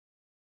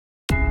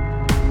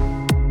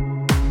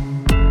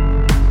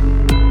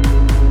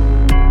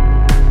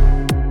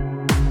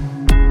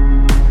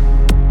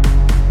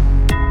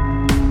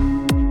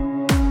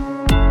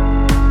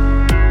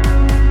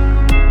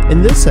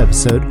In this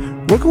episode,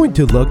 we're going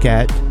to look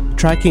at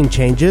tracking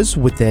changes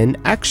within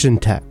action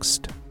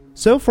text.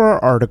 So for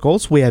our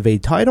articles, we have a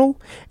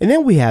title, and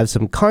then we have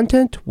some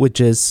content,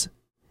 which is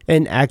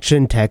an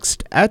action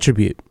text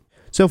attribute.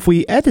 So if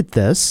we edit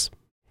this,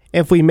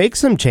 if we make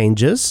some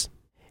changes,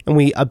 and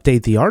we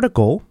update the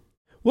article,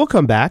 we'll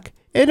come back,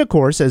 and of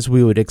course, as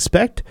we would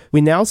expect,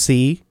 we now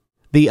see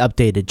the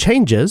updated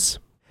changes,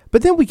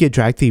 but then we can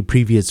track the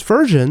previous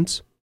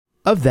versions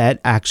of that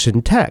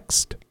action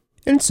text.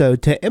 And so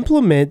to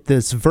implement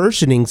this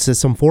versioning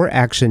system for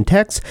action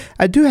text,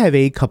 I do have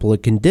a couple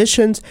of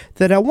conditions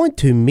that I want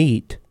to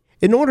meet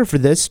in order for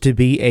this to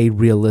be a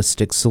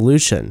realistic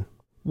solution.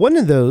 One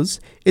of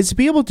those is to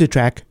be able to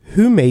track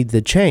who made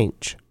the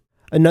change.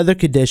 Another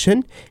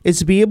condition is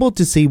to be able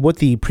to see what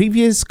the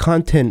previous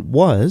content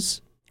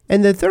was.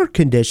 And the third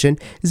condition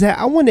is that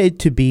I want it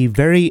to be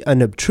very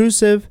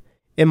unobtrusive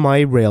in my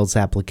Rails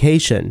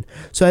application.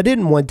 So I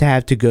didn't want to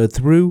have to go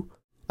through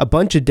a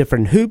bunch of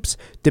different hoops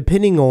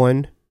depending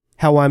on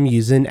how I'm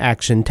using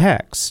action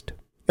text.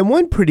 And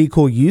one pretty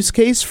cool use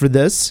case for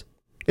this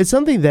is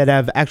something that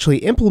I've actually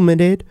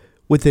implemented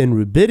within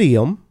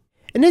Rubidium,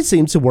 and it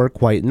seems to work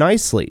quite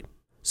nicely.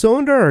 So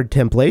under our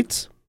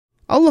templates,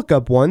 I'll look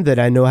up one that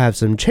I know have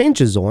some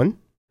changes on.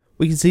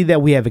 We can see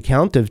that we have a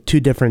count of 2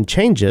 different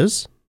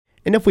changes.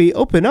 And if we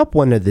open up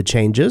one of the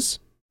changes,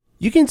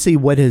 you can see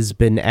what has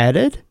been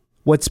added,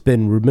 what's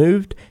been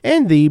removed,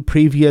 and the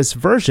previous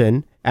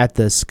version at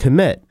this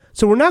commit.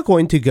 So we're not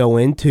going to go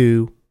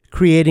into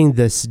creating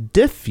this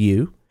diff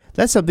view.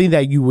 That's something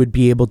that you would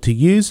be able to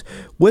use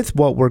with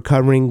what we're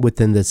covering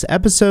within this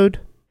episode.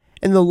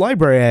 And the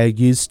library I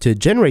used to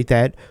generate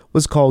that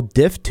was called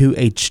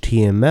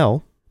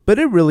diff2html. But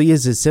it really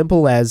is as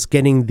simple as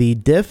getting the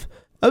diff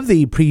of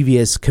the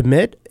previous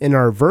commit in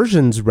our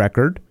versions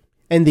record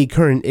and the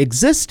current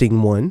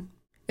existing one,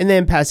 and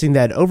then passing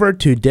that over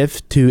to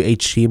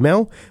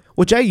diff2html,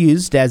 which I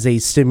used as a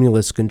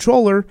stimulus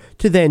controller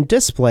to then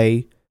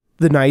display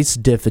the nice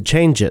diff of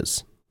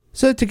changes.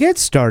 So to get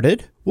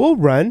started, we'll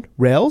run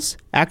Rails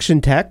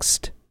action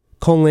text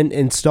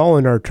 :install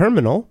in our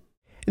terminal,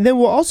 and then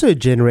we'll also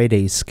generate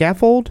a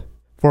scaffold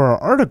for our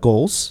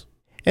articles,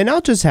 and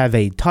I'll just have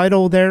a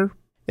title there,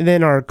 and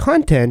then our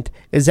content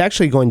is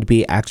actually going to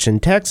be action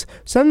text,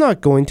 so I'm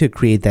not going to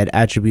create that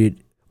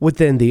attribute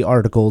within the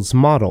articles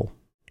model.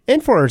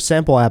 And for our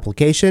sample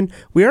application,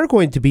 we are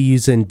going to be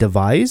using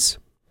devise.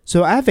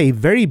 So I have a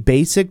very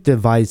basic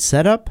devise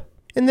setup,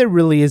 and there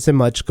really isn't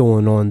much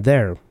going on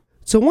there.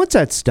 So once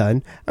that's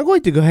done, I'm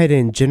going to go ahead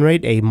and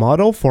generate a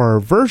model for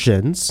our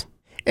versions.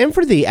 And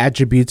for the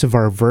attributes of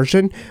our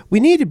version, we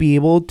need to be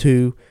able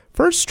to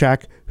first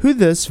track who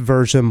this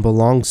version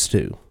belongs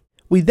to.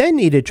 We then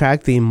need to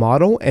track the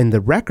model and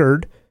the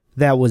record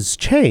that was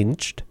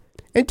changed.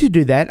 And to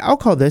do that, I'll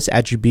call this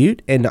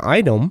attribute an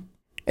item,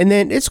 and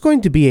then it's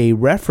going to be a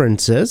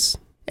references.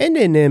 And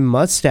then in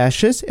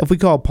mustaches, if we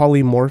call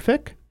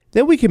polymorphic,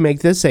 then we can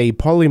make this a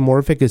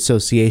polymorphic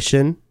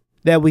association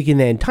that we can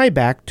then tie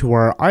back to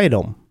our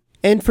item.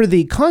 And for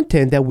the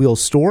content that we'll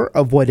store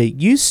of what it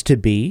used to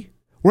be,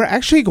 we're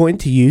actually going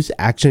to use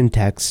action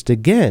text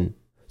again.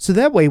 So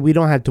that way we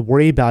don't have to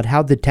worry about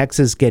how the text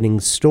is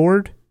getting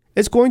stored.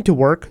 It's going to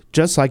work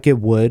just like it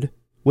would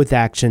with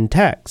action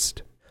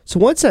text. So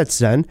once that's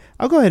done,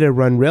 I'll go ahead and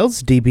run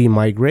Rails DB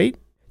migrate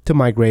to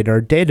migrate our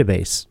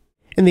database.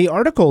 In the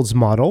articles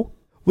model,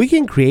 we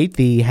can create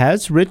the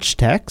has rich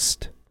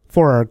text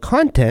for our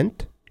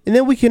content, and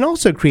then we can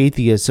also create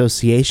the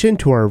association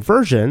to our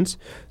versions.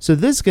 So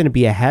this is going to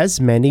be a has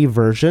many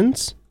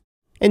versions.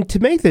 And to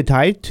make the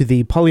type to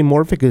the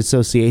polymorphic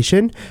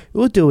association,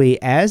 we'll do a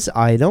as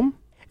item,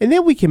 and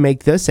then we can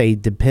make this a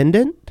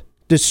dependent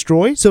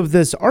destroy. So if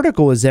this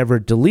article is ever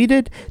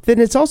deleted, then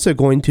it's also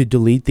going to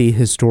delete the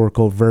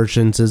historical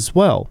versions as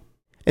well.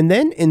 And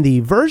then in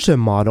the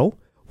version model,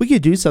 we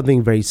could do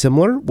something very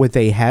similar with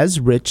a has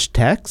rich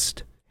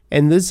text.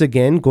 And this is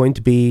again going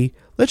to be,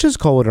 let's just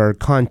call it our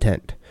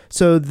content.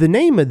 So the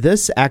name of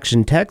this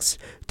action text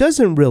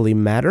doesn't really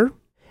matter.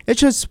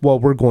 It's just what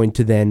we're going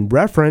to then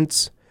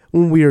reference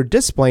when we are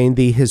displaying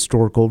the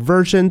historical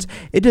versions.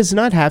 It does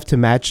not have to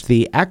match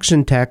the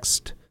action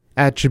text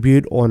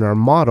attribute on our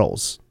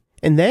models.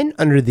 And then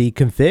under the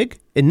config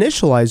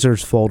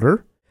initializers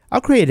folder,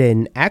 I'll create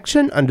an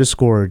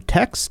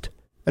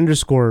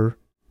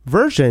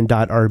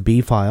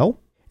action_text_version.rb file.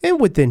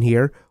 And within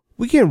here,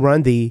 we can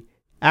run the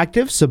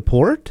active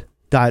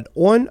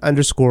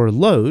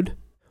support.on_load.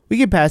 We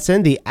can pass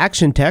in the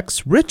action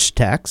text rich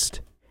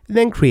text and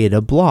then create a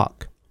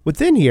block.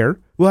 Within here,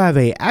 we'll have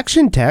a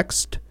action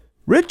text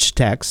rich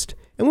text,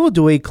 and we'll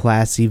do a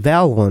class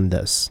eval on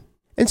this.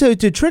 And so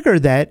to trigger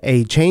that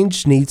a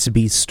change needs to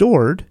be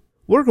stored,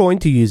 we're going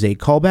to use a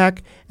callback,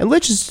 and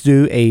let's just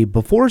do a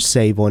before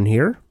save on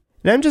here.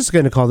 And I'm just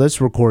going to call this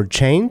record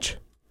change,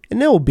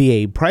 and it will be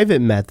a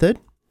private method.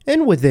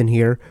 And within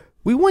here,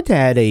 we want to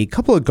add a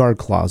couple of guard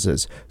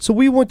clauses. So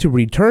we want to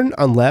return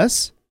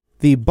unless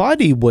the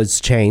body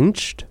was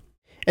changed,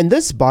 and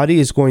this body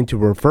is going to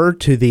refer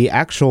to the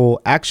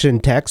actual action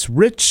text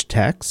rich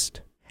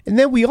text. And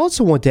then we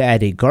also want to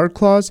add a guard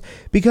clause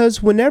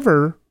because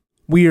whenever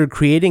we are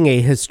creating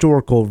a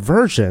historical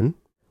version,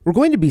 we're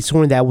going to be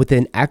storing that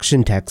within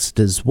action text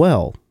as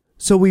well.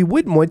 So we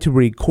wouldn't want to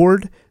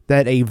record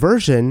that a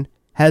version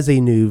has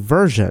a new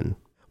version.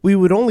 We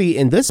would only,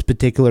 in this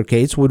particular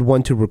case, would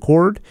want to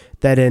record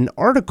that an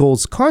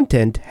article's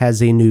content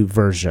has a new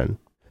version.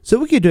 So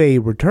we could do a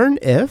return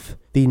if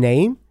the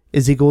name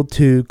is equal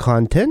to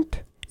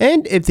content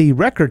and if the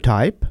record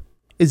type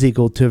is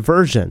equal to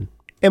version.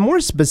 And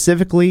more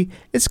specifically,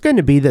 it's going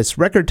to be this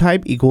record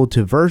type equal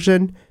to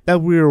version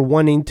that we're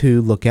wanting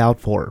to look out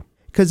for.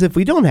 Because if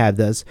we don't have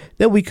this,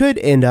 then we could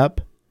end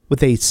up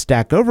with a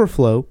Stack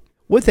Overflow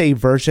with a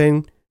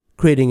version,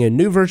 creating a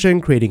new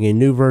version,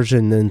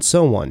 and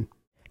so on.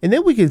 And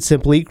then we can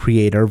simply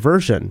create our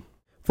version.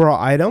 For our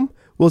item,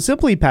 we'll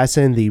simply pass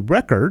in the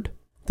record.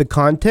 The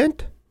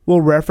content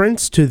will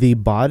reference to the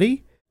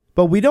body,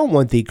 but we don't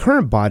want the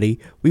current body.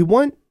 We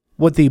want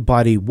what the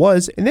body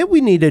was, and then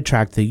we need to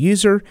track the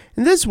user,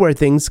 and this is where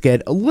things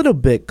get a little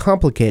bit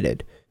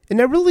complicated.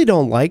 And I really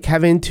don't like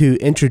having to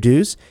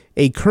introduce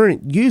a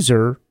current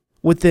user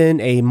within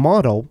a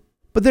model,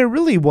 but there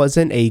really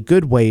wasn't a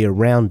good way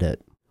around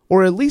it,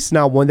 or at least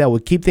not one that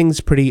would keep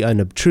things pretty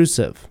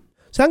unobtrusive.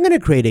 So I'm going to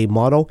create a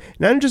model,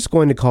 and I'm just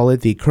going to call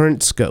it the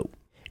current scope.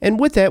 And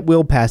with that,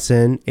 we'll pass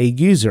in a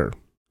user.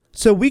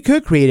 So we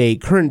could create a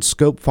current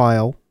scope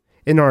file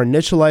in our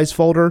initialize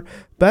folder,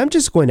 but I'm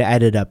just going to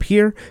add it up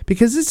here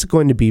because it's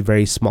going to be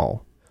very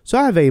small. So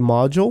I have a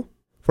module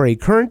for a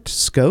current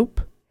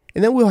scope,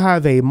 and then we'll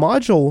have a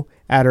module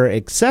adder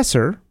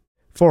accessor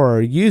for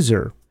our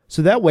user.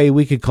 So that way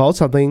we could call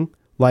something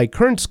like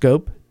current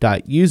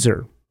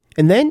scope.user.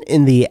 And then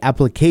in the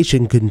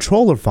application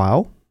controller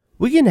file,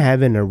 we can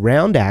have an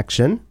around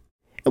action,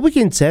 and we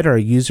can set our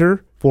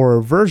user for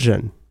a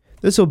version.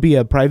 This will be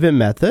a private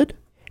method,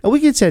 and we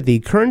can set the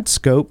current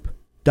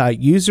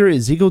scope.user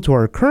is equal to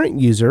our current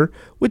user,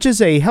 which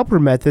is a helper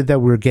method that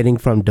we're getting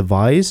from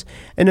devise,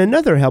 and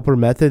another helper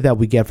method that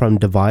we get from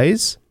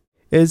devise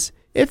is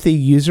if the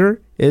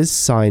user is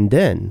signed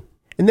in.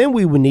 And then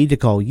we would need to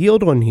call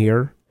yield on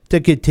here to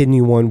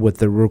continue on with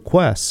the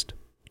request.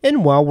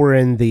 And while we're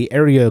in the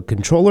area of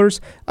controllers,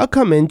 I'll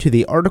come into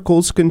the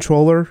articles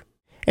controller,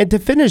 and to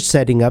finish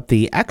setting up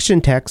the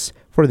action text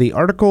for the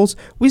articles,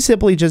 we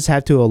simply just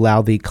have to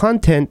allow the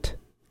content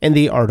and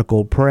the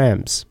article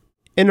params.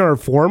 In our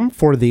form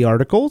for the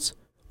articles,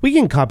 we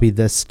can copy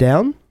this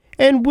down,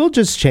 and we'll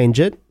just change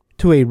it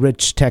to a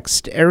rich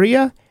text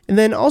area, and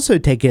then also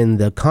take in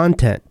the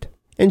content.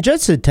 And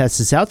just to test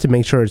this out to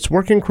make sure it's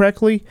working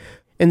correctly,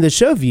 in the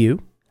show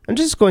view, I'm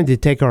just going to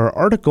take our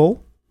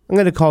article, I'm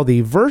going to call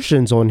the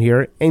versions on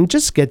here, and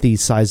just get the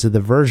size of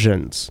the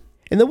versions.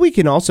 And then we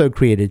can also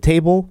create a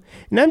table,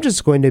 and I'm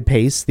just going to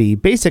paste the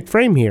basic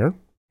frame here,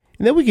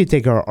 and then we can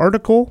take our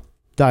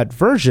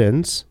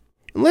article.versions,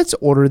 and let's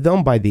order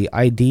them by the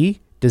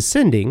ID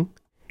descending,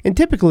 and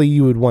typically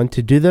you would want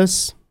to do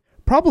this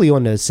probably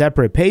on a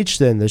separate page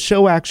than the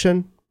show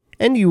action,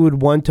 and you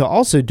would want to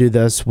also do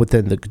this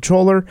within the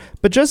controller,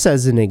 but just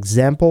as an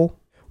example,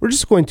 we're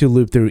just going to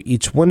loop through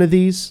each one of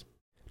these,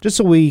 just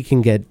so we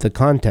can get the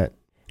content.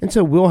 And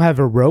so we'll have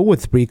a row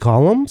with 3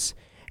 columns,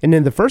 and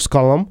in the first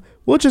column,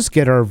 we'll just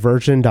get our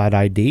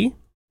version.id.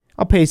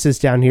 I'll paste this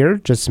down here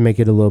just to make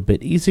it a little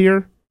bit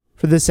easier.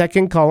 For the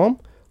second column,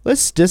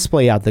 let's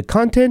display out the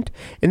content,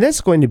 and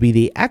that's going to be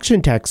the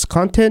action text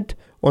content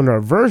on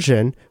our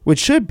version, which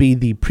should be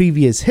the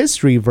previous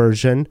history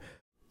version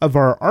of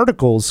our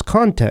article's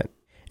content.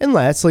 And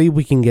lastly,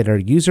 we can get our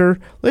user.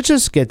 Let's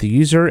just get the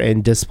user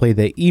and display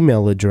the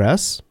email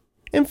address.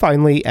 And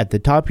finally, at the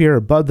top here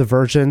above the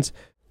versions,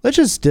 let's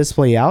just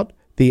display out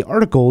the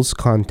article's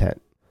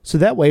content. So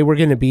that way we're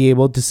going to be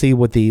able to see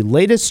what the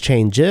latest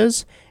change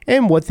is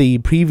and what the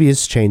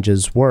previous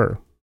changes were.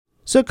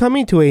 So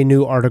coming to a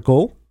new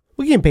article,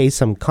 we can paste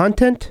some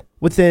content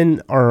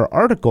within our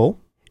article,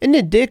 and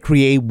it did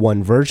create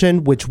one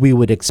version, which we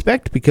would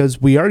expect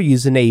because we are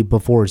using a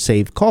before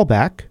save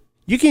callback.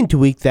 You can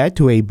tweak that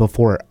to a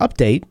before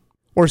update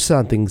or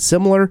something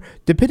similar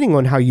depending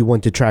on how you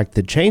want to track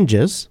the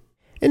changes.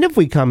 And if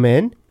we come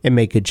in and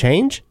make a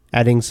change,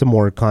 adding some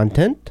more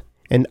content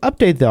and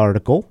update the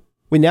article,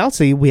 we now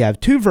see we have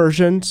 2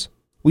 versions.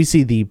 We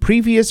see the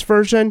previous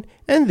version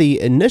and the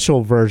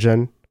initial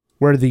version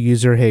where the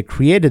user had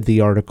created the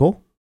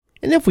article.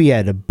 And if we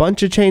add a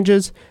bunch of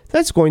changes,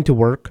 that's going to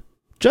work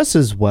just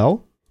as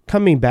well.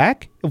 Coming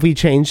back, if we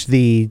change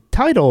the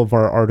title of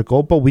our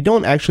article, but we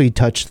don't actually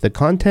touch the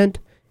content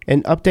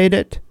and update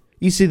it,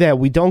 you see that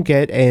we don't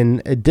get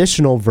an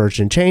additional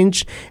version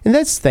change, and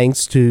that's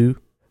thanks to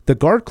the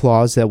guard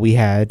clause that we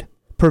had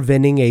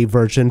preventing a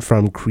version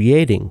from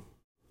creating.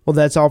 Well,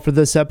 that's all for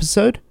this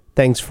episode.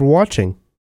 Thanks for watching.